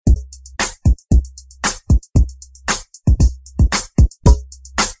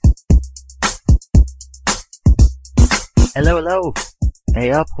Hello, hello. Hey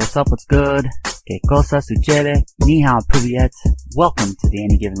up, what's up, what's good? Que cosa sucede? Ni hao, privyet. Welcome to the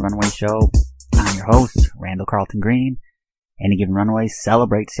Any Given Runway show. I'm your host, Randall Carlton Green. Any Given Runway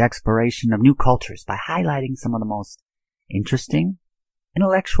celebrates the exploration of new cultures by highlighting some of the most interesting,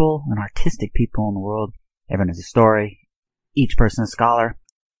 intellectual, and artistic people in the world. Everyone has a story. Each person a scholar.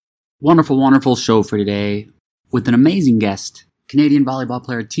 Wonderful, wonderful show for today with an amazing guest. Canadian volleyball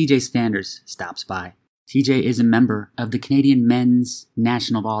player TJ Sanders stops by. TJ is a member of the Canadian men's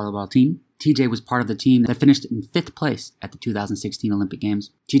national volleyball team. TJ was part of the team that finished in 5th place at the 2016 Olympic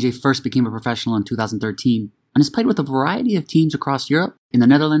Games. TJ first became a professional in 2013 and has played with a variety of teams across Europe, in the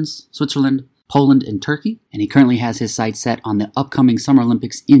Netherlands, Switzerland, Poland, and Turkey. And he currently has his sights set on the upcoming Summer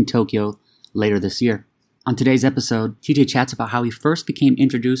Olympics in Tokyo later this year. On today's episode, TJ chats about how he first became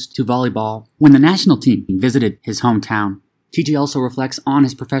introduced to volleyball when the national team visited his hometown. TJ also reflects on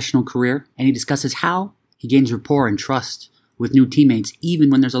his professional career, and he discusses how he gains rapport and trust with new teammates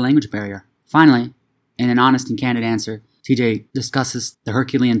even when there's a language barrier. Finally, in an honest and candid answer, TJ discusses the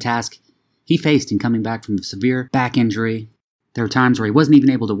Herculean task he faced in coming back from a severe back injury. There were times where he wasn't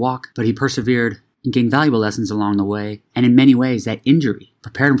even able to walk, but he persevered and gained valuable lessons along the way, and in many ways that injury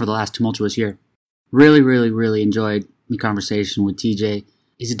prepared him for the last tumultuous year. Really enjoyed the conversation with TJ.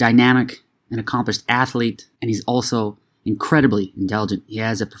 He's a dynamic and accomplished athlete, and he's also incredibly intelligent. He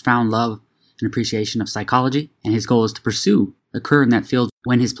has a profound love and appreciation of psychology, and his goal is to pursue a career in that field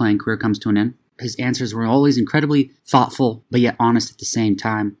when his playing career comes to an end. His answers were always incredibly thoughtful, but yet honest at the same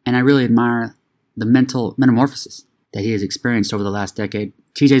time, and I really admire the mental metamorphosis that he has experienced over the last decade.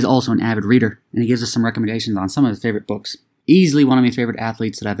 TJ is also an avid reader, and he gives us some recommendations on some of his favorite books. Easily one of my favorite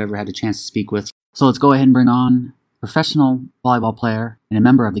athletes that I've ever had a chance to speak with. So let's go ahead and bring on professional volleyball player and a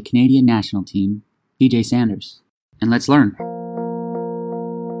member of the Canadian national team, TJ Sanders, and let's learn.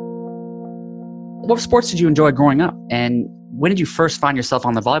 What sports did you enjoy growing up, and when did you first find yourself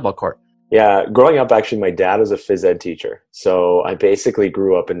on the volleyball court? Yeah, growing up, actually, my dad was a phys ed teacher. So I basically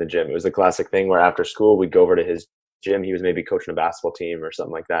grew up in the gym. It was the classic thing where after school, we'd go over to his gym. He was maybe coaching a basketball team or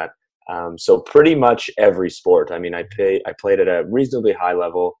something like that. So pretty much every sport. I mean, I played at a reasonably high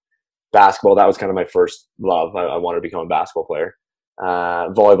level. Basketball, that was kind of my first love. I wanted to become a basketball player.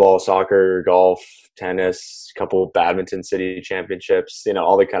 Volleyball, soccer, golf, tennis, a couple of badminton city championships,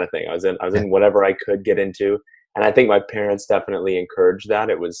 all that kind of thing. I was in whatever I could get into. And I think my parents definitely encouraged that.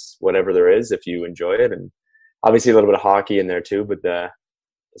 It was whatever there is if you enjoy it. And obviously a little bit of hockey in there too, but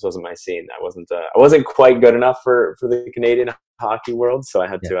this wasn't my scene. I wasn't quite good enough for the Canadian hockey world. So I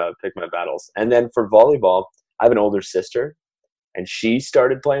had to pick my battles. And then for volleyball, I have an older sister and she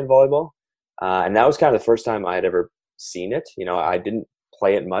started playing volleyball. And that was kind of the first time I had ever seen it. I didn't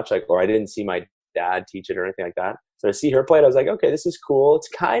play it much, or I didn't see my dad teach it or anything like that. So to see her play it, I was like, okay, this is cool. It's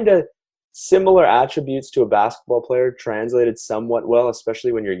kind of similar attributes to a basketball player, translated somewhat well,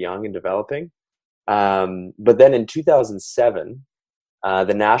 especially when you're young and developing. But then in 2007,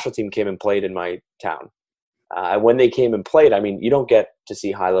 the national team came and played in my town. When they came and played, I mean, you don't get to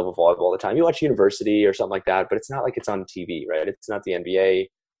see high-level volleyball all the time. You watch University or something like that, but it's not like it's on TV, right? It's not the NBA.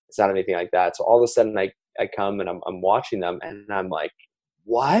 It's not anything like that. So all of a sudden, I come and I'm watching them, and I'm like,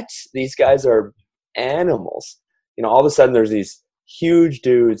 what? These guys are animals. All of a sudden, there's these huge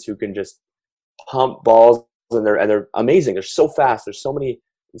dudes who can just pump balls, and they're amazing. They're so fast. There's so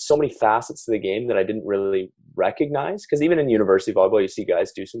many facets to the game that I didn't really recognize, because even in university volleyball, you see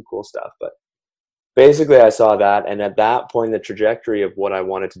guys do some cool stuff. But basically, I saw that, and at that point, the trajectory of what I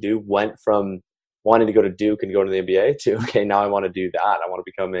wanted to do went from wanting to go to Duke and go to the NBA to, okay, now I want to do that. I want to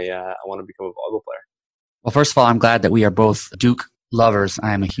become a volleyball player. Well, first of all, I'm glad that we are both Duke lovers.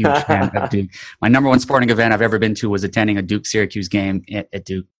 I am a huge fan of Duke. My number one sporting event I've ever been to was attending a Duke-Syracuse game at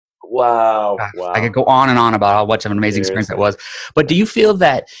Duke. Wow. I could go on and on about how much of an amazing experience that was. But do you feel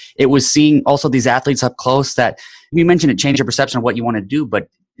that it was seeing also these athletes up close that you mentioned it changed your perception of what you want to do, but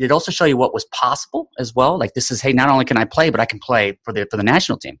did it also show you what was possible as well? Like this is, hey, not only can I play, but I can play for the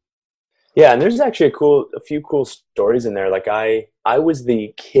national team. Yeah, and there's actually a few cool stories in there. Like I was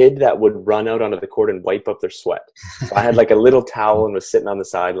the kid that would run out onto the court and wipe up their sweat. So I had like a little towel and was sitting on the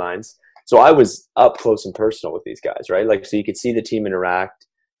sidelines. So I was up close and personal with these guys, right? Like, so you could see the team interact.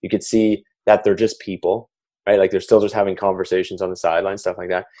 You could see that they're just people, right? Like they're still just having conversations on the sidelines, stuff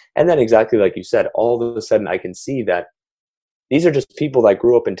like that. And then exactly like you said, all of a sudden I can see that these are just people that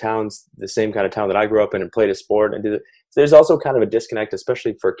grew up in towns, the same kind of town that I grew up in and played a sport. And so there's also kind of a disconnect,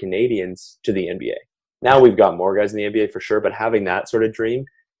 especially for Canadians, to the NBA. Now we've got more guys in the NBA for sure, but having that sort of dream,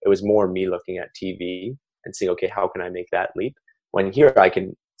 it was more me looking at TV and seeing, okay, how can I make that leap? When here I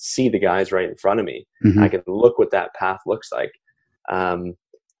can see the guys right in front of me. Mm-hmm. I can look what that path looks like.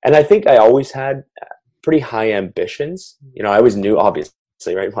 And I think I always had pretty high ambitions. You know, I always knew, obviously,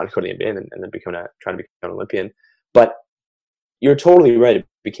 right, I wanted to go to the NBA and then try to become an Olympian. But you're totally right. It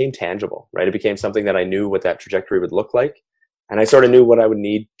became tangible, right? It became something that I knew what that trajectory would look like. And I sort of knew what I would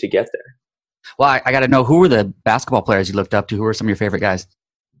need to get there. Well, I got to know, who were the basketball players you looked up to? Who were some of your favorite guys?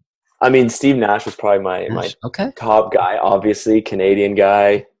 I mean, Steve Nash was probably my top guy, obviously, Canadian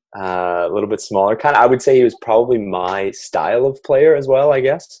guy, a little bit smaller. I would say he was probably my style of player as well, I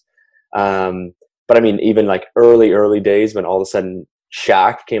guess. But I mean, even like early days when all of a sudden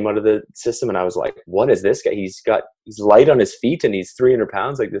Shaq came out of the system and I was like, what is this guy? He's light on his feet and he's 300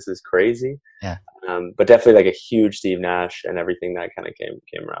 pounds. Like, this is crazy. Yeah. But definitely like a huge Steve Nash and everything that kind of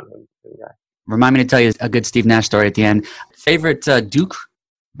came around him. Yeah. Remind me to tell you a good Steve Nash story at the end. Favorite Duke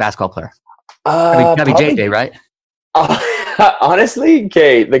basketball player? Probably JJ, right? Honestly,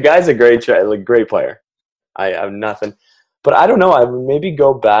 Kate, the guy's a great player. I have nothing. But I don't know. I would maybe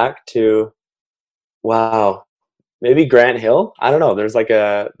go back to, maybe Grant Hill. I don't know. There's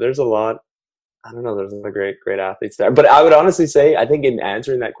a lot. I don't know. There's a great athletes there. But I would honestly say, I think in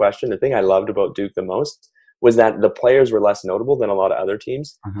answering that question, the thing I loved about Duke the most was that the players were less notable than a lot of other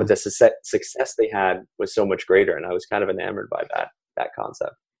teams, but the success they had was so much greater. And I was kind of enamored by that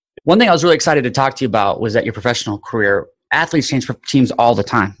concept. One thing I was really excited to talk to you about was that your professional career, athletes change teams all the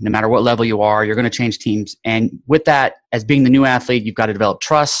time. No matter what level you are, you're going to change teams. And with that, as being the new athlete, you've got to develop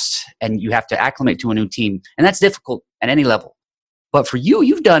trust and you have to acclimate to a new team. And that's difficult at any level. But for you,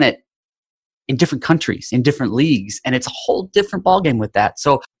 you've done it in different countries, in different leagues, and it's a whole different ballgame with that.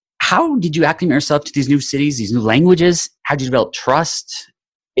 So how did you acclimate yourself to these new cities, these new languages? How did you develop trust?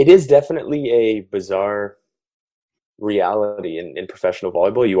 It is definitely a bizarre reality in professional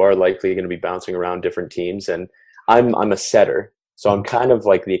volleyball. You are likely going to be bouncing around different teams, and I'm a setter, so I'm kind of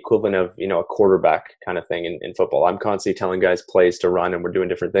like the equivalent of, you know, a quarterback kind of thing in football. I'm constantly telling guys plays to run, and we're doing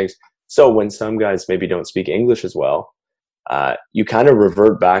different things. So when some guys maybe don't speak English as well, you kind of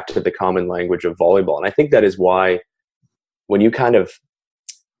revert back to the common language of volleyball. And I think that is why when you kind of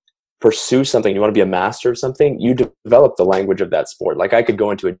pursue something, you want to be a master of something, you develop the language of that sport. Like, I could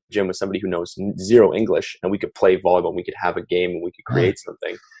go into a gym with somebody who knows zero English and we could play volleyball and we could have a game and we could create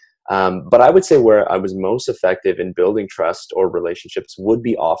something. But I would say where I was most effective in building trust or relationships would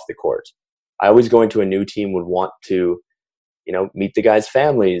be off the court. I always go into a new team would want to, you know, meet the guys'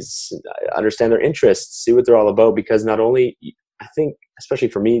 families, understand their interests, see what they're all about. Because not only, I think, especially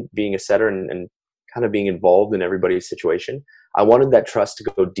for me being a setter and kind of being involved in everybody's situation, I wanted that trust to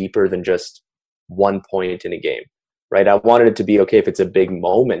go deeper than just one point in a game, right? I wanted it to be, okay, if it's a big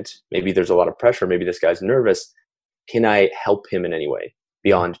moment, maybe there's a lot of pressure, maybe this guy's nervous, can I help him in any way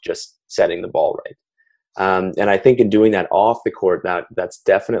beyond just setting the ball right? And I think in doing that off the court, that's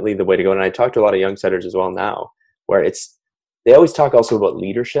definitely the way to go. And I talk to a lot of young setters as well now, where they always talk also about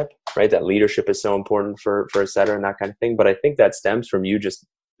leadership, right? That leadership is so important for a setter and that kind of thing. But I think that stems from you just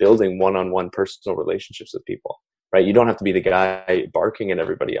building one-on-one personal relationships with people, right? You don't have to be the guy barking at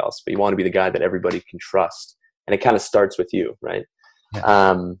everybody else, but you want to be the guy that everybody can trust. And it kind of starts with you, right?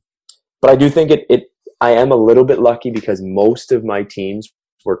 Yeah. But I do think I am a little bit lucky because most of my teams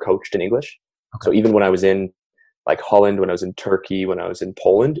were coached in English. Okay. So even when I was in like Holland, when I was in Turkey, when I was in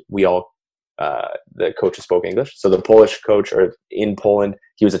Poland, we all, the coaches spoke English. So the Polish coach, or in Poland,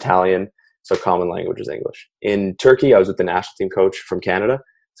 he was Italian. So common language is English. In Turkey, I was with the national team coach from Canada.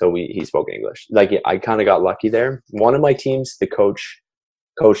 So he spoke English. Like, I kind of got lucky there. One of my teams, the coach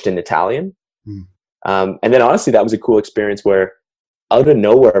coached in Italian. And then honestly, that was a cool experience where out of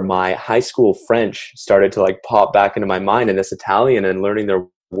nowhere, my high school French started to like pop back into my mind, and this Italian and learning their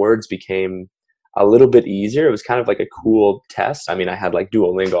words became a little bit easier. It was kind of like a cool test. I mean, I had like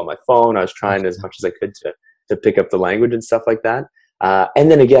Duolingo on my phone. I was trying as much as I could to pick up the language and stuff like that.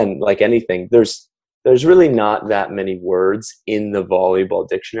 And then again, like anything, there's really not that many words in the volleyball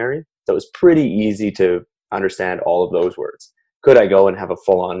dictionary. So it was pretty easy to understand all of those words. Could I go and have a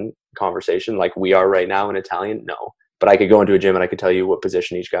full-on conversation like we are right now in Italian? No. But I could go into a gym and I could tell you what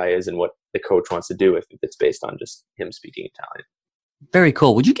position each guy is and what the coach wants to do if it's based on just him speaking Italian. Very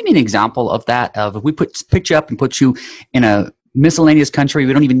cool. Would you give me an example of that? Of if we pick you up and put you in a miscellaneous country,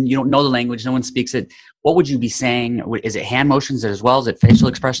 you don't know the language, no one speaks it. What would you be saying? Is it hand motions as well? Is it facial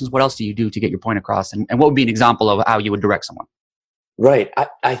expressions? What else do you do to get your point across? And what would be an example of how you would direct someone? Right.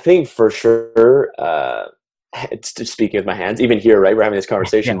 I think for sure, it's just speaking with my hands. Even here, right? We're having this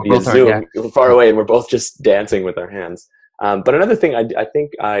conversation via Zoom, far away, and we're both just dancing with our hands. But another thing, I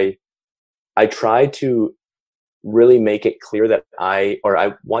think I try to really make it clear that I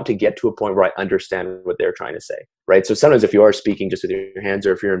want to get to a point where I understand what they're trying to say, right? So sometimes if you are speaking just with your hands,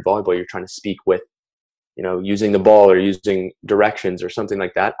 or if you're in volleyball, you're trying to speak with, using the ball or using directions or something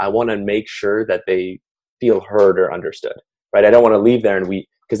like that. I want to make sure that they feel heard or understood, right? I don't want to leave there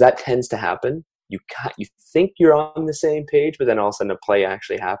because that tends to happen. You think you're on the same page, but then all of a sudden a play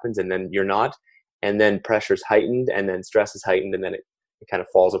actually happens and then you're not. And then pressure's heightened and then stress is heightened and then it kind of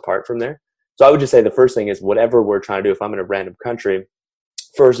falls apart from there. So I would just say the first thing is whatever we're trying to do, if I'm in a random country,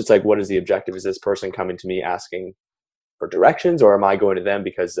 first it's like, what is the objective? Is this person coming to me asking for directions, or am I going to them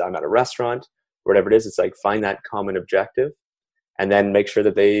because I'm at a restaurant, whatever it is? It's like, find that common objective and then make sure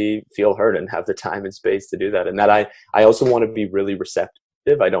that they feel heard and have the time and space to do that. And that I also want to be really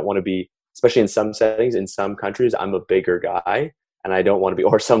receptive. I don't want to be, especially in some settings, in some countries, I'm a bigger guy and I don't want to be,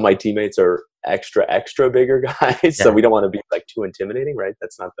 or some of my teammates are extra bigger guys. Yeah. So we don't want to be like too intimidating, right?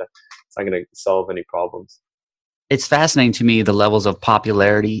 It's not going to solve any problems. It's fascinating to me, the levels of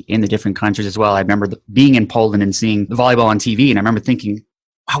popularity in the different countries as well. I remember being in Poland and seeing the volleyball on TV, and I remember thinking,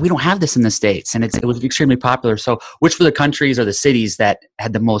 wow, we don't have this in the States. And it was extremely popular. So which were the countries or the cities that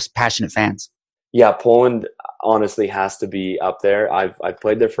had the most passionate fans? Yeah, Poland honestly has to be up there. I've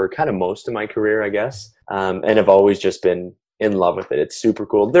played there for kind of most of my career, I guess, and I've always just been in love with it. It's super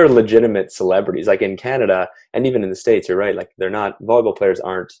cool. They're legitimate celebrities. Like in Canada and even in the States, you're right. Like volleyball players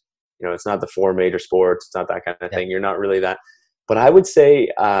aren't, it's not the 4 major sports. It's not that kind of thing. You're not really that. But I would say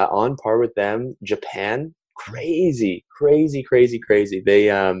on par with them, Japan, crazy.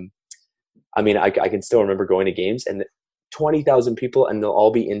 They, I can still remember going to games and 20,000 people and they'll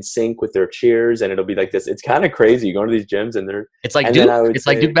all be in sync with their cheers and it'll be like this. It's kind of crazy. You go to these gyms and it's like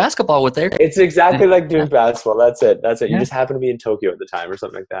Duke basketball with their. It's exactly like Duke basketball. That's it. You just happen to be in Tokyo at the time or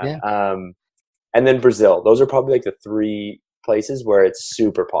something like that. Yeah. And then Brazil. Those are probably like the 3 places where it's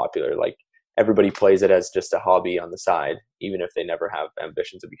super popular. Like everybody plays it as just a hobby on the side, even if they never have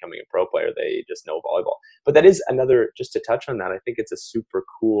ambitions of becoming a pro player. They just know volleyball. But that is another, just to touch on that, I think it's a super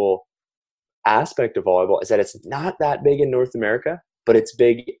cool aspect of volleyball is that it's not that big in North America, but it's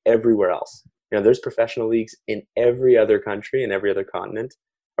big everywhere else. There's professional leagues in every other country and every other continent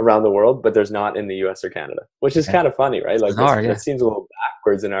around the world, but there's not in the US or Canada, which is kind of funny, right? Like that seems a little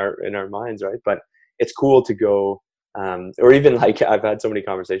backwards in our minds, right? But it's cool to go, or even like I've had so many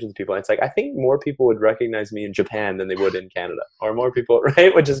conversations with people. It's like, I think more people would recognize me in Japan than they would in Canada, or more people,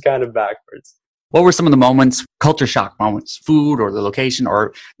 right? Which is kind of backwards. What were some of the moments, culture shock moments, food or the location,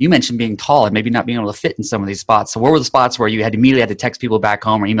 or you mentioned being tall and maybe not being able to fit in some of these spots. So what were the spots where you immediately had to text people back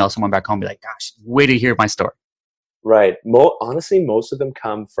home or email someone back home and be like, gosh, wait to hear my story? Right. Honestly, most of them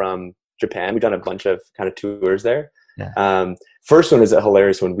come from Japan. We've done a bunch of kind of tours there. Yeah. First one is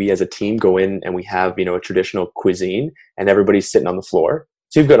hilarious when we as a team go in and we have, a traditional cuisine and everybody's sitting on the floor.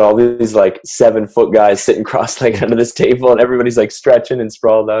 So you've got all these like 7-foot guys sitting cross-legged under this table and everybody's like stretching and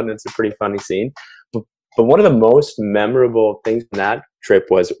sprawled out, and it's a pretty funny scene. But one of the most memorable things from that trip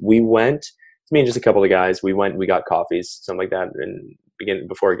was we went, me and just a couple of guys, we got coffees, something like that, and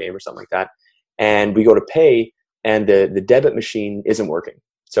before a game or something like that. And we go to pay and the debit machine isn't working.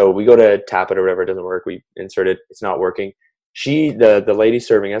 So we go to tap it or whatever, it doesn't work. We insert it, it's not working. The lady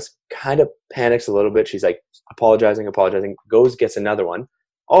serving us kind of panics a little bit. She's like apologizing, goes, gets another one.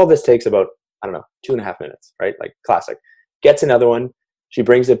 All of this takes about, 2.5 minutes, right? Like classic. Gets another one. She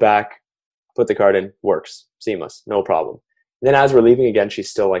brings it back, put the card in, works. Seamless. No problem. And then as we're leaving again, she's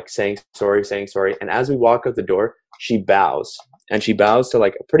still like saying sorry. And as we walk out the door, she bows. And she bows to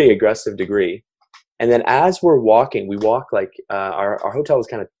like a pretty aggressive degree. And then as we're walking, we walk like, our hotel is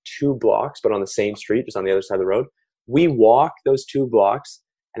kind of 2 blocks, but on the same street, just on the other side of the road. We walk those 2 blocks.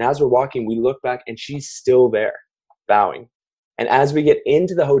 And as we're walking, we look back and she's still there, bowing. And as we get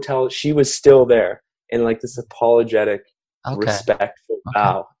into the hotel, she was still there in like this apologetic, respectful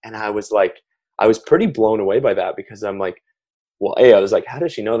bow. And I was pretty blown away by that because I'm like, well, I was like, how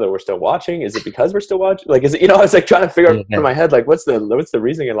does she know that we're still watching? Is it because we're still watching? Like, is it, I was like trying to figure out in my head, like, what's the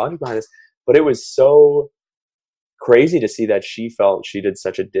reasoning and logic behind this? But it was so crazy to see that she felt she did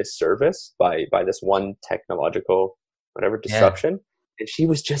such a disservice by this one technological, disruption. And she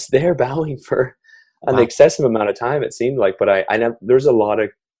was just there bowing for an excessive amount of time, it seemed like. But I know there's a lot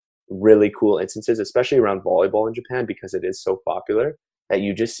of really cool instances, especially around volleyball in Japan, because it is so popular, that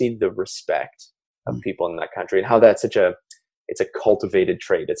you just see the respect of people in that country and how that's it's a cultivated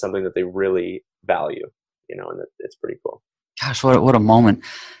trait. It's something that they really value, and it's pretty cool. Gosh, what a moment.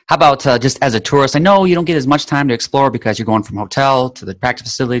 How about just as a tourist? I know you don't get as much time to explore because you're going from hotel to the practice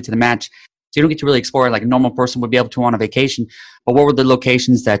facility to the match. So you don't get to really explore like a normal person would be able to on a vacation. But what were the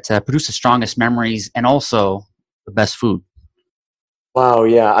locations that produced the strongest memories and also the best food? Wow,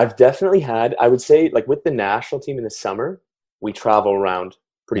 yeah. I've definitely had, I would say, like with the national team in the summer, we travel around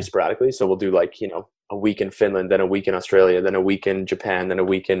pretty sporadically. So we'll do like, a week in Finland, then a week in Australia, then a week in Japan, then a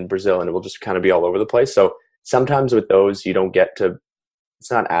week in Brazil, and it will just kind of be all over the place. So sometimes with those, you don't get to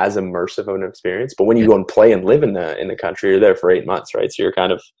it's not as immersive of an experience. But when you go and play and live in the country, you're there for 8 months, right? So you're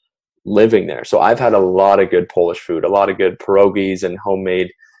kind of living there. So I've had a lot of good Polish food, a lot of good pierogies and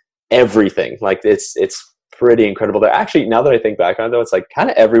homemade everything. Like it's pretty incredible. They're actually, now that I think back on it though, it's like kind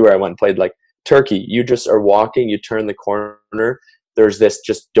of everywhere I went and played. Like Turkey, you just are walking, you turn the corner, there's this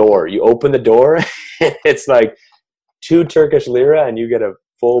just door. You open the door, it's like 2 Turkish lira, and you get a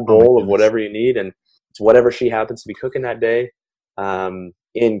full bowl of whatever you need, and it's whatever she happens to be cooking that day.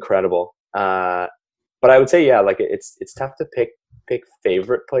 Incredible. But I would say, yeah, like it's tough to pick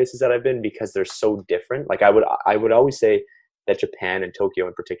favorite places that I've been because they're so different. Like I would always say that Japan and Tokyo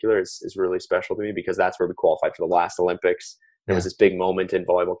in particular is really special to me because that's where we qualified for the last Olympics. There was this big moment in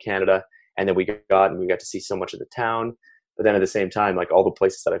Volleyball Canada, and then we got to see so much of the town. But then at the same time, like all the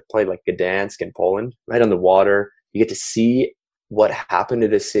places that I've played, like Gdansk in Poland, right on the water, you get to see what happened to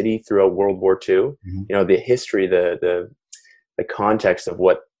the city throughout World War II. You know, the history, the context of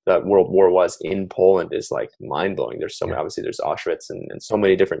what that World War was in Poland is like mind blowing. There's so many, obviously there's Auschwitz and so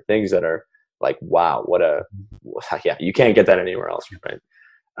many different things that are like, wow, you can't get that anywhere else, right?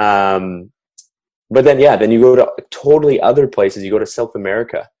 But then, then you go to totally other places. You go to South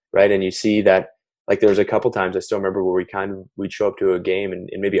America, right? And you see that, like there was a couple times I still remember where we'd show up to a game in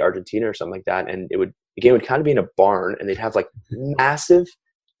maybe Argentina or something like that, and the game would kind of be in a barn, and they'd have like massive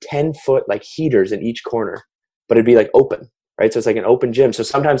 10-foot like heaters in each corner, but it'd be like open, right? So it's like an open gym. So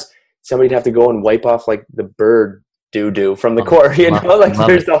sometimes somebody'd have to go and wipe off like the bird doo-doo from the court, you know, like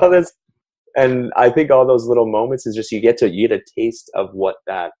there's all this. And I think all those little moments is just you get a taste of what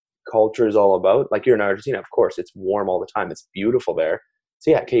that culture is all about. Like you're in Argentina, of course, it's warm all the time. It's beautiful there. So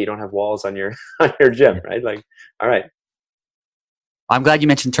yeah, okay, you don't have walls on your gym, right? Like, all right. I'm glad you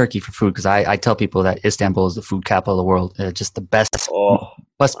mentioned Turkey for food because I tell people that Istanbul is the food capital of the world. Just the best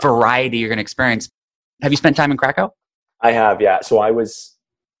variety you're going to experience. Have you spent time in Krakow? I have, yeah. So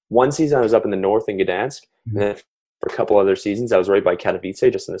one season I was up in the north in Gdansk, and then for a couple other seasons I was right by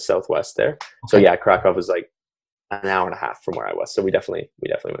Katowice, just in the southwest there. Okay. So yeah, Krakow was like an hour and a half from where I was. So we definitely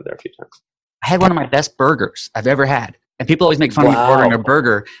went there a few times. I had one of my best burgers I've ever had. And people always make fun of me for ordering a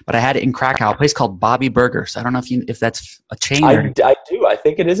burger, but I had it in Krakow, a place called Bobby Burgers. I don't know if that's a chain. I do. I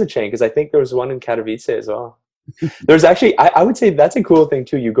think it is a chain because I think there was one in Katowice as well. There's actually, I would say that's a cool thing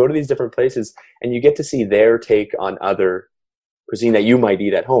too. You go to these different places and you get to see their take on other cuisine that you might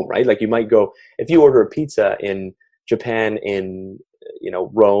eat at home, right? Like you might go, if you order a pizza in Japan, in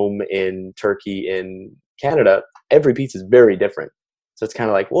Rome, in Turkey, in Canada, every pizza is very different. So it's kind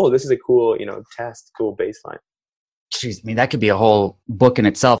of like, whoa, this is a cool, test, cool baseline. Jeez, I mean, that could be a whole book in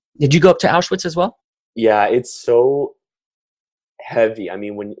itself. Did you go up to Auschwitz as well? Yeah, it's so heavy. I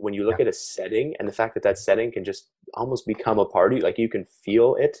mean, when you look at a setting and the fact that setting can just almost become a party, like you can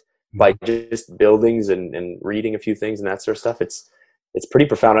feel it by just buildings and reading a few things and that sort of stuff. It's pretty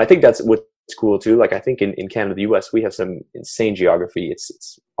profound. And I think that's what's cool too. Like I think in Canada, the US, we have some insane geography.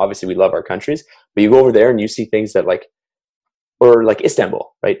 It's obviously we love our countries, but you go over there and you see things that or like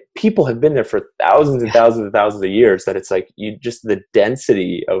Istanbul, right? People have been there for thousands and thousands and thousands of years that it's like the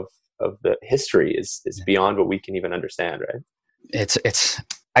density of the history is beyond what we can even understand, right? It's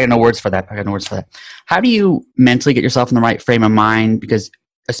I got no words for that. How do you mentally get yourself in the right frame of mind? Because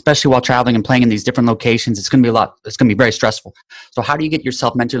especially while traveling and playing in these different locations, it's going to be very stressful. So how do you get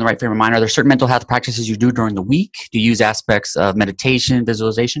yourself mentally in the right frame of mind? Are there certain mental health practices you do during the week? Do you use aspects of meditation,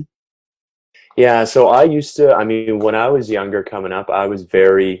 visualization? Yeah, so when I was younger coming up, I'd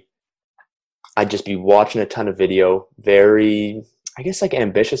just be watching a ton of video, very, I guess like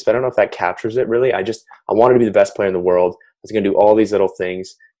ambitious, but I don't know if that captures it really. I wanted to be the best player in the world. I was going to do all these little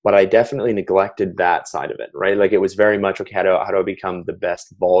things, but I definitely neglected that side of it, right? Like it was very much, okay, how do I become the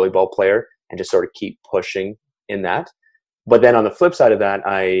best volleyball player and just sort of keep pushing in that. But then on the flip side of that,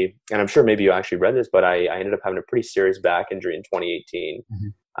 and I'm sure maybe you actually read this, but I ended up having a pretty serious back injury in 2018.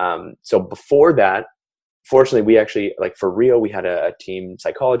 So before that, fortunately, we actually, like for Rio, we had a team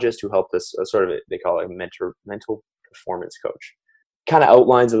psychologist who helped us they call it a mental performance coach. Kind of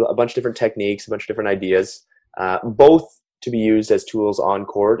outlines a bunch of different techniques, a bunch of different ideas, both to be used as tools on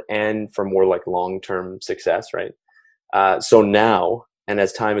court and for more like long-term success, right? So now, and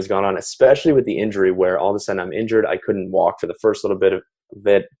as time has gone on, especially with the injury where all of a sudden I'm injured, I couldn't walk for the first little bit of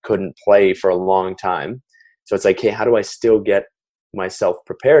it, couldn't play for a long time. So it's like, hey, how do I still get myself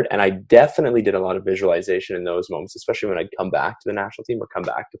prepared? And I definitely did a lot of visualization in those moments, especially when I'd come back to the national team or come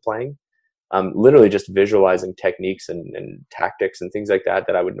back to playing. Literally just visualizing techniques and tactics and things like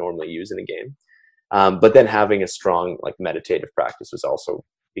that I would normally use in a game. But then having a strong like meditative practice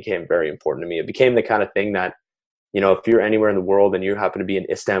became very important to me. It became the kind of thing that, if you're anywhere in the world and you happen to be in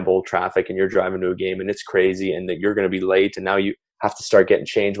Istanbul traffic and you're driving to a game and it's crazy and that you're going to be late and now have to start getting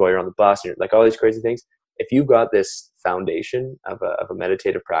changed while you're on the bus, and you're like all these crazy things. If you've got this foundation of a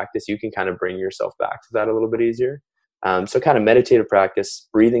meditative practice, you can kind of bring yourself back to that a little bit easier. So kind of meditative practice,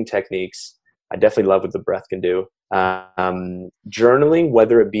 breathing techniques. I definitely love what the breath can do. Journaling,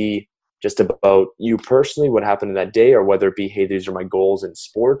 whether it be just about you personally, what happened in that day, or whether it be, hey, these are my goals in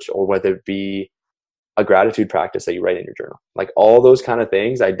sports, or whether it be a gratitude practice that you write in your journal. Like all those kind of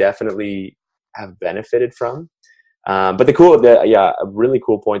things, I definitely have benefited from. But a really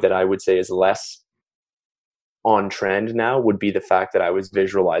cool point that I would say is less on trend now would be the fact that I was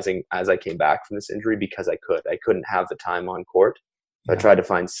visualizing as I came back from this injury because I couldn't have the time on court. So I tried to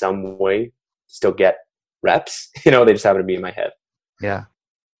find some way to still get reps, they just happen to be in my head. Yeah.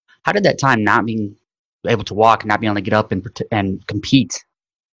 How did that time not being able to walk and not being able to get up and compete,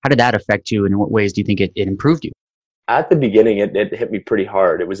 how did that affect you, and in what ways do you think it improved you? At the beginning, it hit me pretty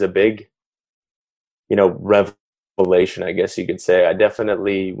hard. It was a big, revelation, I guess you could say. I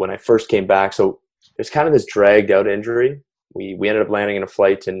definitely, when I first came back, so there's kind of this dragged out injury. We ended up landing in a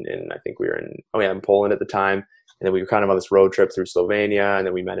flight in I think we were in Poland at the time. And then we were kind of on this road trip through Slovenia, and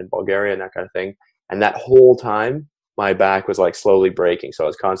then we met in Bulgaria and that kind of thing. And that whole time, my back was like slowly breaking. So I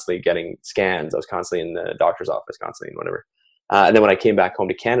was constantly getting scans. I was constantly in the doctor's office, constantly in whatever. And then when I came back home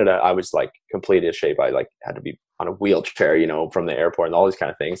to Canada, I was like completely out of shape. I like had to be on a wheelchair, from the airport and all these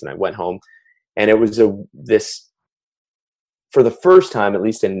kind of things. And I went home, and it was this, for the first time, at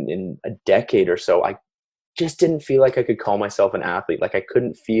least in a decade or so, I just didn't feel like I could call myself an athlete. Like it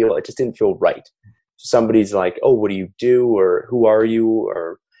just didn't feel right. Somebody's like, oh, what do you do? Or who are you?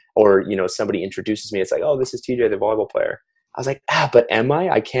 Or somebody introduces me. It's like, oh, this is TJ, the volleyball player. I was like, but am I?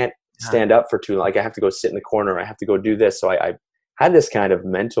 I can't stand up for too long. Like I have to go sit in the corner. I have to go do this. So I had this kind of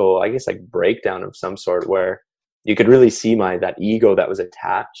mental, I guess, like breakdown of some sort where you could really see that ego that was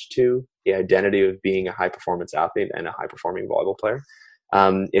attached to the identity of being a high performance athlete and a high performing volleyball player.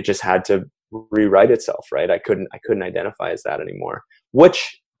 It just had to rewrite itself, right? I couldn't identify as that anymore,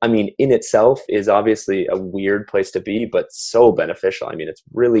 which, I mean, in itself is obviously a weird place to be, but so beneficial. I mean, it's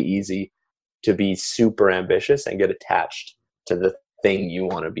really easy to be super ambitious and get attached to the thing you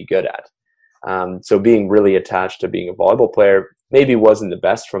want to be good at. So being really attached to being a volleyball player maybe wasn't the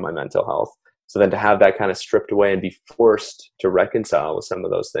best for my mental health. So then to have that kind of stripped away and be forced to reconcile with some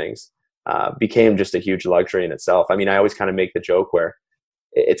of those things became just a huge luxury in itself. I mean, I always kind of make the joke where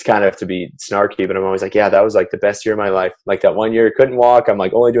it's kind of to be snarky, but I'm always like, yeah, that was like the best year of my life. Like that 1 year I couldn't walk. I'm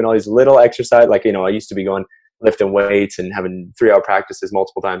like only doing all these little exercise. Like, I used to be going lifting weights and having 3-hour practices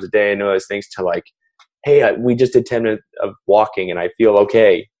multiple times a day and all those things, to like, hey, we just did 10 minutes of walking and I feel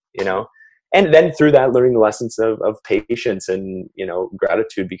okay, And then through that, learning the lessons of patience and,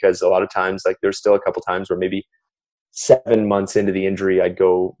 gratitude, because a lot of times, like there's still a couple times where maybe 7 months into the injury, I'd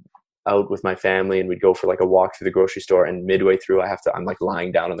go out with my family and we'd go for like a walk through the grocery store, and midway through I'm like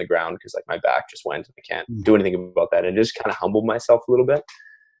lying down on the ground because like my back just went and I can't do anything about that, and just kind of humbled myself a little bit.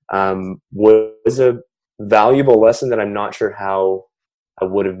 Was a valuable lesson that I'm not sure how I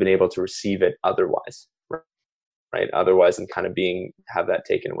would have been able to receive it otherwise, right? Otherwise, and kind of have that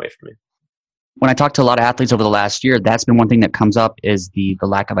taken away from me. When I talk to a lot of athletes over the last year, that's been one thing that comes up, is the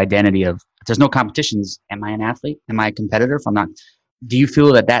lack of identity of, if there's no competitions, am I an athlete? Am I a competitor? If I'm not, do you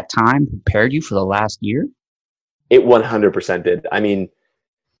feel that time prepared you for the last year? It 100% did. I mean,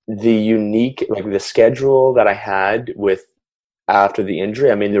 the unique, like the schedule that I had with after the injury,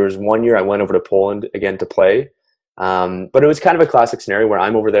 I mean, there was 1 year I went over to Poland again to play. But it was kind of a classic scenario where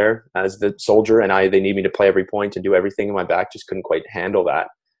I'm over there as the soldier and they need me to play every point and do everything, and my back just couldn't quite handle that.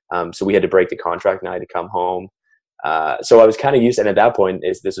 So we had to break the contract and I had to come home. So I was kind of used, and at that point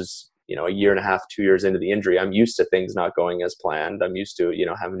this was, a year and a half, 2 years into the injury, I'm used to things not going as planned. I'm used to,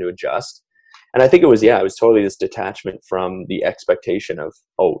 having to adjust. And I think it was totally this detachment from the expectation of,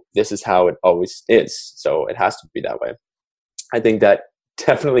 oh, this is how it always is, so it has to be that way. I think that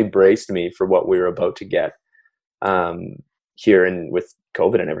definitely braced me for what we were about to get here and with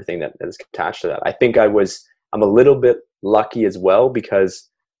COVID and everything that is attached to that. I think I'm a little bit lucky as well, because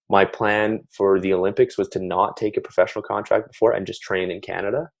my plan for the Olympics was to not take a professional contract before and just train in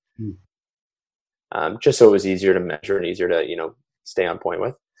Canada. Just so it was easier to measure and easier to, stay on point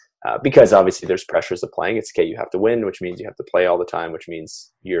with. Because obviously there's pressures of playing. It's okay, you have to win, which means you have to play all the time, which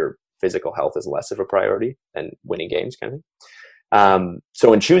means your physical health is less of a priority than winning games kind of.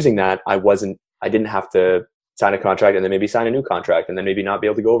 So in choosing that, I didn't have to sign a contract and then maybe sign a new contract and then maybe not be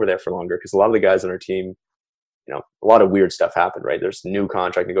able to go over there for longer, because a lot of the guys on our team, a lot of weird stuff happened, right? There's new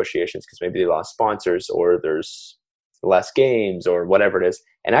contract negotiations because maybe they lost sponsors, or there's less games, or whatever it is.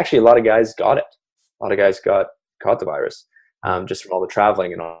 And actually a lot of guys got it. A lot of guys caught the virus. just from all the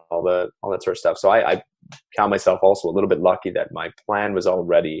traveling and all that sort of stuff. So I count myself also a little bit lucky that my plan was all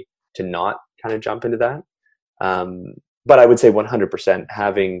ready to not kind of jump into that. But I would say 100%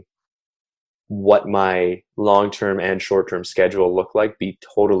 having what my long-term and short-term schedule looked like be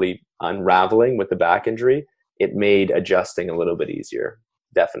totally unraveling with the back injury, it made adjusting a little bit easier,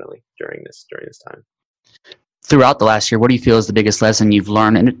 definitely during this time. Throughout the last year, what do you feel is the biggest lesson you've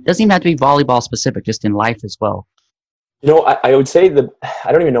learned? And it doesn't even have to be volleyball specific, just in life as well. I would say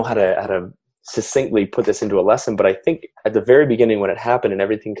I don't even know how to succinctly put this into a lesson, but I think at the very beginning when it happened and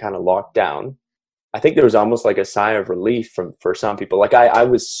everything kind of locked down, I think there was almost like a sigh of relief for some people. Like I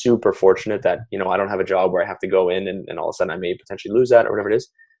was super fortunate that, I don't have a job where I have to go in and all of a sudden I may potentially lose that or whatever it is.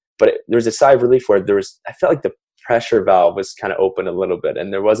 But there was a sigh of relief where I felt like the pressure valve was kind of open a little bit,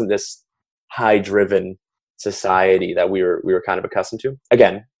 and there wasn't this high driven society that we were kind of accustomed to.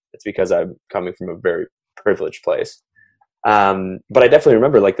 Again, it's because I'm coming from a very privileged place. But I definitely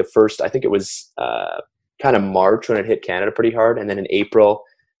remember like the first, I think it was kind of March when it hit Canada pretty hard. And then in April,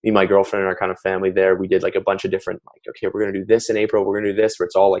 me and my girlfriend and our kind of family there, we did like a bunch of different, like, okay, we're going to do this in April. We're going to do this where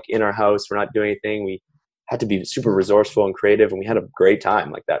it's all like in our house. We're not doing anything. We had to be super resourceful and creative, and we had a great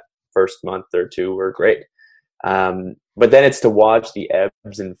time. Like that first month or two were great. But then it's to watch the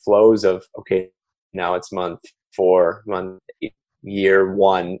ebbs and flows of, okay, now it's month 4, month 8, year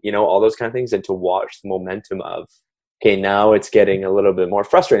 1, all those kind of things. And to watch the momentum of, okay, now it's getting a little bit more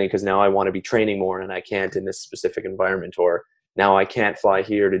frustrating because now I want to be training more and I can't in this specific environment, or now I can't fly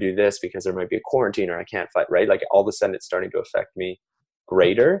here to do this because there might be a quarantine, or I can't fly, right? Like all of a sudden it's starting to affect me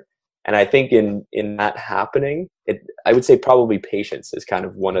greater. And I think in that happening, I would say probably patience is kind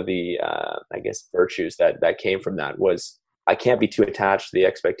of one of the, virtues that came from that. Was I can't be too attached to the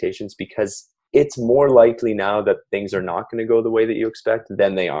expectations, because it's more likely now that things are not going to go the way that you expect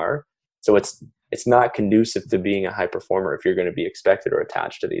than they are. So it's not conducive to being a high performer if you're going to be expected or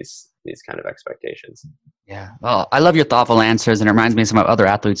attached to these kind of expectations. Yeah. Well, I love your thoughtful answers, and it reminds me of some other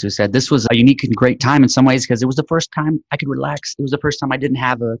athletes who said this was a unique and great time in some ways because it was the first time I could relax. It was the first time I didn't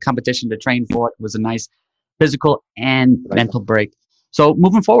have a competition to train for. It was a nice physical and mental break. So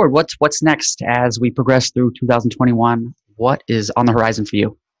moving forward, what's next as we progress through 2021? What is on the horizon for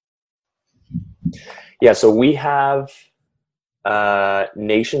you? Yeah, so we have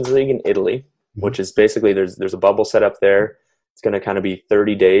Nations League in Italy, which is basically there's a bubble set up there. It's going to kind of be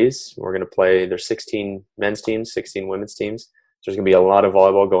 30 days. We're going to play, there's 16 men's teams, 16 women's teams. So there's going to be a lot of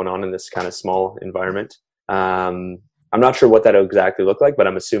volleyball going on in this kind of small environment. I'm not sure what that'll exactly look like, but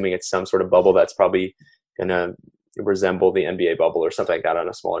I'm assuming it's some sort of bubble that's probably going to resemble the NBA bubble or something like that on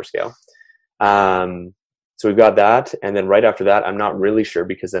a smaller scale. So we've got that. And then right after that, I'm not really sure,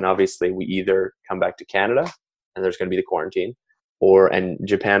 because then obviously we either come back to Canada and there's going to be the quarantine, and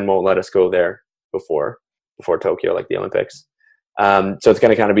Japan won't let us go there before Tokyo, like the Olympics. So it's going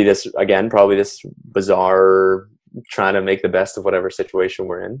to kind of be this, again, probably this bizarre trying to make the best of whatever situation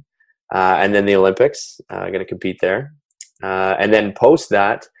we're in. And then the Olympics, going to compete there. And then post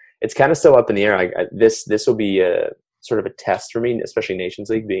that, it's kind of still up in the air. This will be a sort of a test for me, especially Nations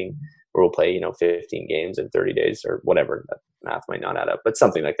League being where we'll play, 15 games in 30 days or whatever. That math might not add up, but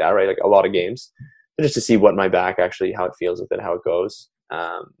something like that, right? Like a lot of games, just to see what my back actually, how it feels with it, how it goes.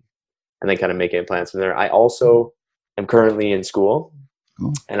 And then kind of making plans from there. I also am currently in school,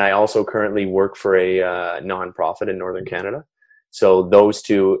 and I also currently work for a nonprofit in Northern Canada. So those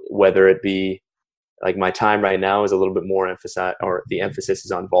two, whether it be like my time right now is a little bit more emphasis, or the emphasis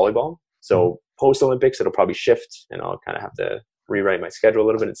is on volleyball. So post Olympics, it'll probably shift, and I'll kind of have to rewrite my schedule a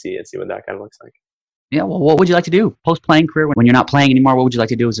little bit and see what that kind of looks like. Yeah. Well, what would you like to do post playing career when you're not playing anymore? What would you like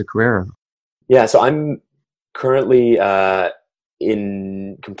to do as a career? Yeah. So I'm currently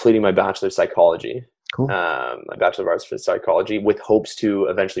in completing my Bachelor of Psychology. Cool. My Bachelor of Arts for Psychology, with hopes to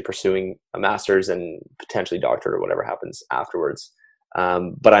eventually pursuing a master's and potentially doctorate or whatever happens afterwards.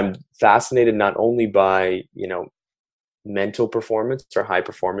 But I'm fascinated not only by, mental performance or high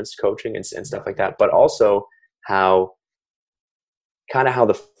performance coaching and stuff like that, but also how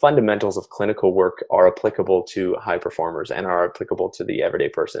the fundamentals of clinical work are applicable to high performers and are applicable to the everyday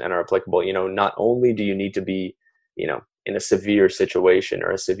person and are applicable, not only do you need to be, in a severe situation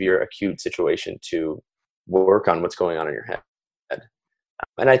or a severe acute situation to work on what's going on in your head.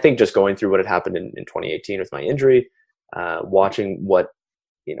 And I think just going through what had happened in 2018 with my injury, watching what,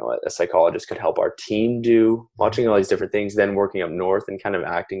 a psychologist could help our team do, watching all these different things, then working up north and kind of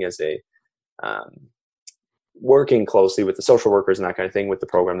acting as working closely with the social workers and that kind of thing with the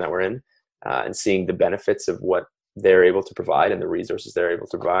program that we're in, and seeing the benefits of what they're able to provide and the resources they're able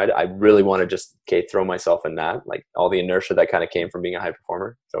to provide. I really want to just throw myself in that, like all the inertia that kind of came from being a high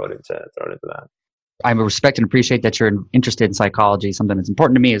performer, throw it into that. I respect and appreciate that you're interested in psychology, something that's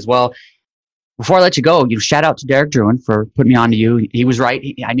important to me as well. Before I let you go, shout out to Derek Druin for putting me on to you. He was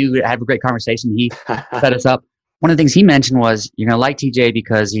right. I knew we'd have a great conversation. He set us up. One of the things he mentioned was you're going to like TJ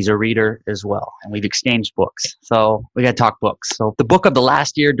because he's a reader as well. And we've exchanged books. So we got to talk books. So the book of the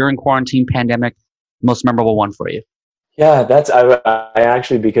last year during quarantine pandemic, most memorable one for you. Yeah, I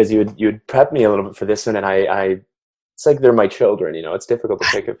actually, because you'd prepped me a little bit for this one, and I it's like they're my children, it's difficult to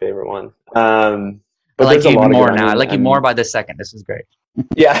pick a favorite one. But I like you even more now. I like you more by the second. This is great.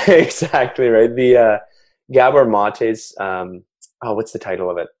 Yeah, exactly right. The Gabor Mate's what's the title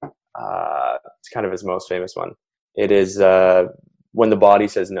of it? It's kind of his most famous one. It is When the Body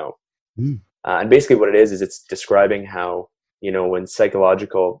Says No. And basically what it is it's describing how, when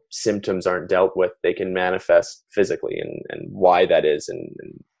psychological symptoms aren't dealt with, they can manifest physically, and why that is, and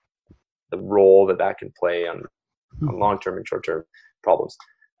the role that can play on long-term and short-term problems.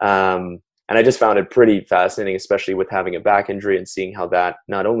 And I just found it pretty fascinating, especially with having a back injury and seeing how that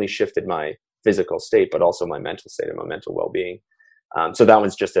not only shifted my physical state, but also my mental state and my mental well-being. So that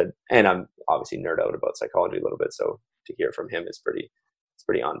one's and I'm obviously nerd out about psychology a little bit. So to hear from him is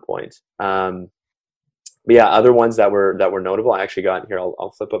pretty on point. But yeah, other ones that were notable. I actually got here.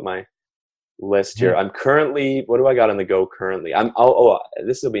 I'll flip up my list here. I'm currently, what do I got on the go currently?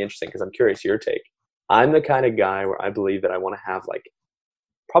 This will be interesting because I'm curious your take. I'm the kind of guy where I believe that I want to have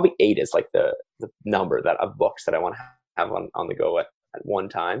probably 8 is the number of books that I want to have on the go at one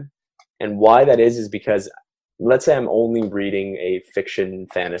time. And why that is because let's say I'm only reading a fiction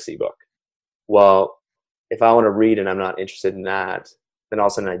fantasy book. Well, if I want to read and I'm not interested in that, then all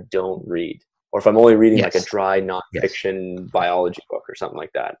of a sudden I don't read. Or if I'm only reading a dry nonfiction biology book or something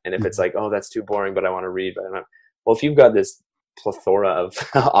like that. And if it's that's too boring, but I want to read, but I'm not. Well, if you've got this plethora of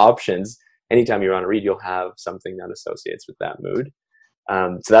options, anytime you want to read, you'll have something that associates with that mood.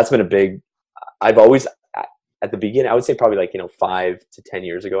 So that's been a big, I've always, at the beginning, I would say probably 5 to 10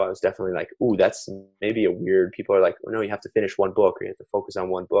 years ago, I was definitely ooh, that's maybe a weird, people are oh, no, you have to finish one book, or you have to focus on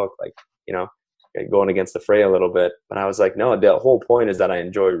one book, going against the fray a little bit. But I was no, the whole point is that I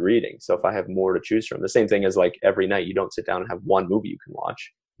enjoy reading. So if I have more to choose from, the same thing as every night, you don't sit down and have one movie you can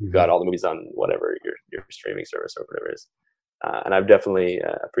watch. You've got all the movies on whatever your streaming service or whatever it is. And I've definitely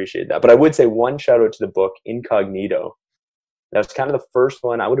appreciated that. But I would say one shout out to the book Incognito. That was kind of the first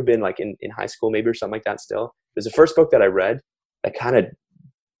one. I would have been in high school maybe or something like that still. It was the first book that I read that kind of,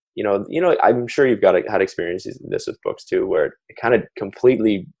 I'm sure you've had experiences in this with books too, where it kind of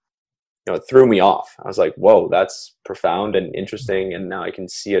completely, it threw me off. I was whoa, that's profound and interesting. And now I can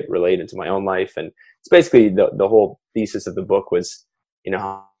see it relate into my own life. And it's basically the whole thesis of the book was,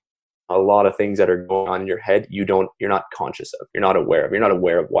 a lot of things that are going on in your head, you're not conscious of, you're not aware of. You're not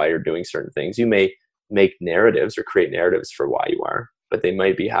aware of why you're doing certain things. You may make narratives or create narratives for why you are, but they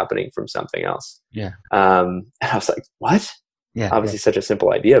might be happening from something else. Yeah. And I was what? Yeah. Obviously such a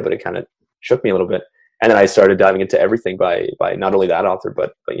simple idea, but it kind of shook me a little bit. And then I started diving into everything by not only that author,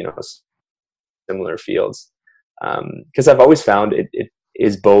 but similar fields. Because I've always found it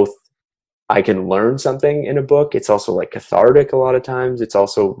is both, I can learn something in a book. It's also cathartic a lot of times. It's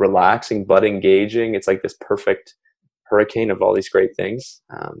also relaxing, but engaging. It's this perfect hurricane of all these great things.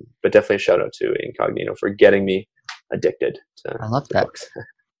 But definitely a shout out to Incognito for getting me addicted to I love that. books.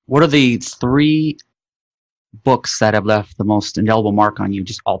 What are the 3 books that have left the most indelible mark on you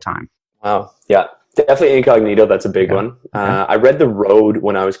just all time? Wow. Yeah. Definitely Incognito. That's a big one. I read The Road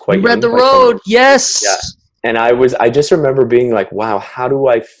when I was quite young. You read The Road. Yes. Yeah. And I just remember being wow, how do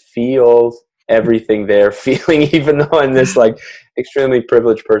I feel everything they're feeling, even though I'm this extremely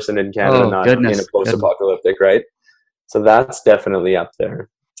privileged person in Canada, not in a post-apocalyptic, right? So that's definitely up there.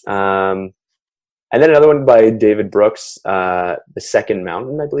 And then another one by David Brooks, The Second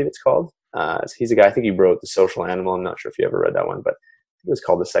Mountain, I believe it's called. He's a guy, I think he wrote The Social Animal. I'm not sure if you ever read that one, but it was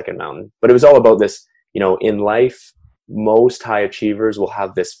called The Second Mountain. But it was all about this, in life, most high achievers will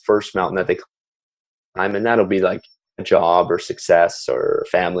have this first mountain that they climb, and that'll be a job or success or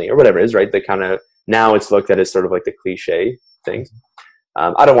family or whatever it is, right? They kind of, now it's looked at as sort of the cliche things.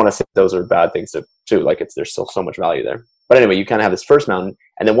 I don't want to say those are bad things too. There's still so much value there. But anyway, you kind of have this first mountain,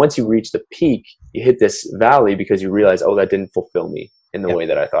 and then once you reach the peak, you hit this valley because you realize, oh, that didn't fulfill me in the way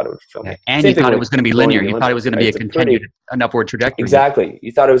that I thought it would fulfill me. And you thought it was going to be linear. You thought it was going to be a continued, an upward trajectory. Exactly.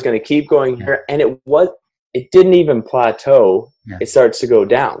 You thought it was going to keep going here, and it didn't even plateau. Yeah. It starts to go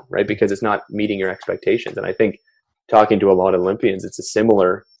down, right? Because it's not meeting your expectations. And I think talking to a lot of Olympians, it's a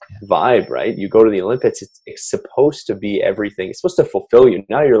similar vibe, right? You go to the Olympics, it's supposed to be everything. It's supposed to fulfill you.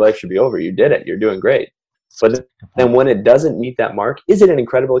 Now your life should be over. You did it. You're doing great. But then when it doesn't meet that mark, is it an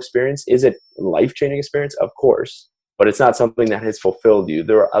incredible experience? Is it a life-changing experience? Of course. but it's not something that has fulfilled you.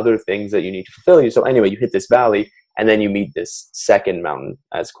 There are other things that you need to fulfill you. So anyway, you hit this valley, and then you meet this second mountain,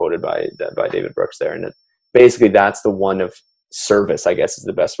 as quoted by David Brooks there. And basically that's the one of service, I guess, is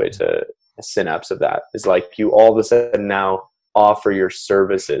the best way to synapse of that, is like you all of a sudden now offer your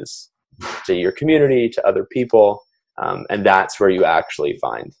services to your community, to other people. And that's where you actually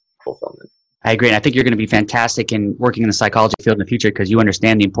find fulfillment. I agree. And I think you're going to be fantastic in working in the psychology field in the future because you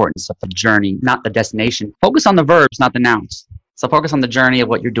understand the importance of the journey, not the destination. Focus on the verbs, not the nouns. So focus on the journey of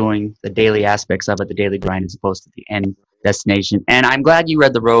what you're doing, the daily aspects of it, the daily grind, as opposed to the end destination. And I'm glad you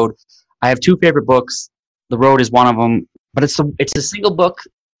read The Road. I have two favorite books. The Road is one of them, but it's a single book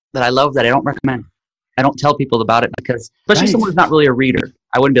that I love that I don't recommend. I don't tell people about it because, especially someone who's not really a reader,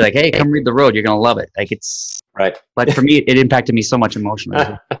 I wouldn't be like, hey, come read The Road. You're going to love it. Like it's right. But for me, it impacted me so much emotionally.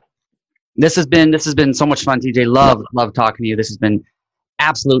 This has been so much fun, TJ. Love talking to you. This has been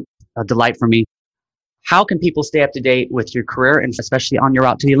absolute delight for me. How can people stay up to date with your career and especially on your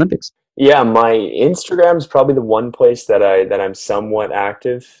route to the Olympics? Yeah, my Instagram is probably the one place that I'm somewhat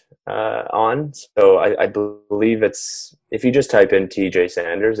active on. So I believe it's, if you just type in TJ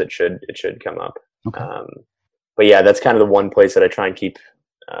Sanders, it should come up. Okay. But yeah, that's kind of the one place that I try and keep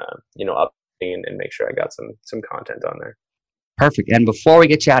up and make sure I got some content on there. Perfect. And before we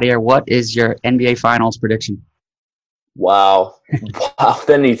get you out of here, what is your NBA Finals prediction? Wow.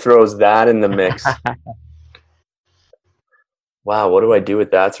 Then he throws that in the mix. Wow. What do I do with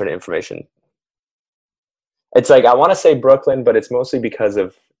that sort of information? It's like, I want to say Brooklyn, but it's mostly because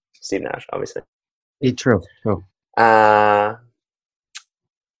of Steve Nash, obviously. True.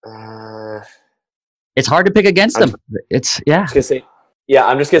 It's hard to pick against them. I'm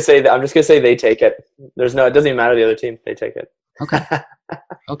just gonna say they take it. It doesn't even matter the other team. They take it.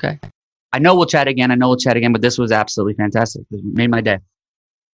 Okay. I know we'll chat again, but this was absolutely fantastic. It made my day.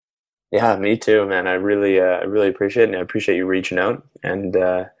 Yeah, me too, man. I really appreciate it, and I appreciate you reaching out. And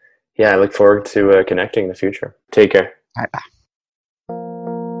I look forward to connecting in the future. Take care. All right.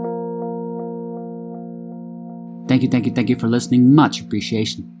 Thank you for listening. Much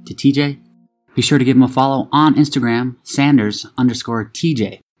appreciation to TJ. Be sure to give him a follow on Instagram,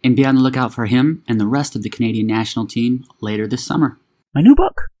 Sanders_TJ, and be on the lookout for him and the rest of the Canadian national team later this summer. My new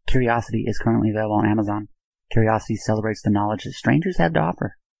book, Curiosity, is currently available on Amazon. Curiosity celebrates the knowledge that strangers have to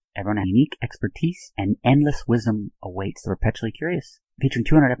offer. Everyone has unique expertise and endless wisdom awaits the perpetually curious. Featuring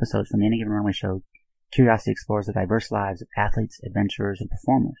 200 episodes from the Any Given Runway show, Curiosity explores the diverse lives of athletes, adventurers, and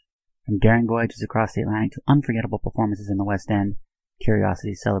performers. From daring voyages across the Atlantic to unforgettable performances in the West End,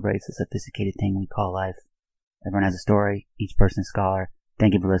 Curiosity celebrates the sophisticated thing we call life. Everyone has a story, each person a scholar.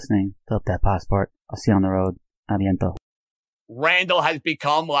 Thank you for listening. Fill up that passport. I'll see you on the road. Aviento. Randall has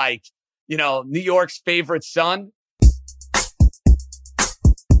become New York's favorite son.